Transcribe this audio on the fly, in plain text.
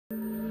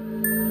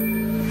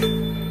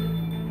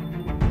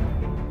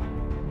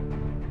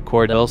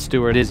Kordell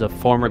Stewart is a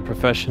former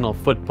professional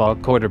football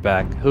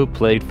quarterback who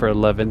played for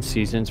 11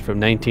 seasons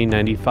from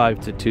 1995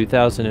 to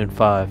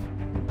 2005.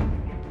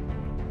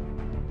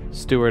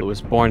 Stewart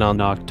was born on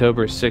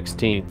October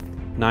 16,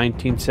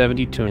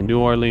 1972 in New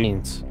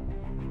Orleans.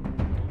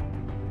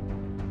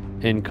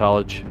 In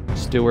college,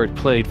 Stewart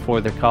played for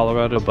the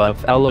Colorado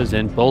Buffaloes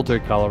in Boulder,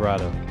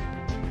 Colorado.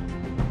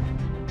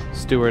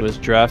 Stewart was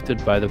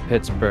drafted by the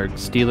Pittsburgh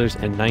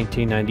Steelers in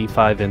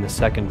 1995 in the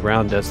second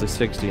round as the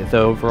 60th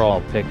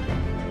overall pick.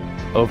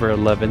 Over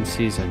 11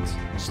 seasons,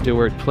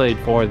 Stewart played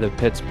for the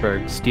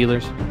Pittsburgh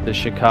Steelers, the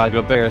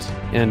Chicago Bears,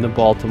 and the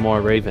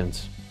Baltimore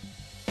Ravens.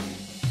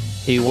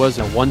 He was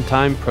a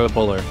one-time Pro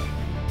Bowler.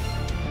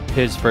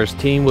 His first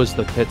team was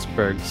the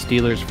Pittsburgh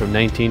Steelers from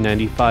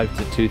 1995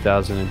 to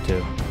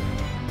 2002.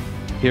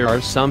 Here are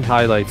some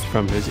highlights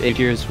from his 8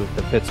 years with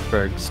the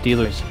Pittsburgh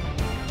Steelers.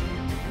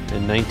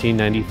 In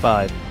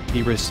 1995,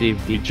 he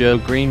received the Joe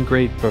Greene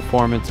Great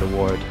Performance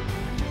Award.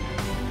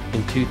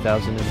 In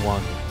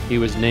 2001, he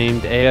was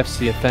named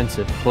AFC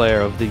Offensive Player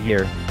of the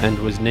Year and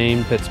was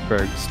named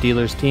Pittsburgh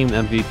Steelers Team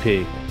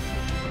MVP.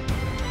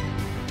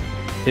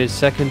 His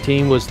second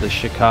team was the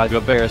Chicago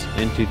Bears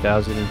in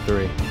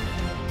 2003.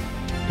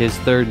 His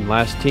third and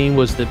last team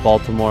was the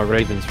Baltimore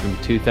Ravens from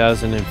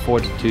 2004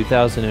 to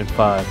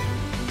 2005.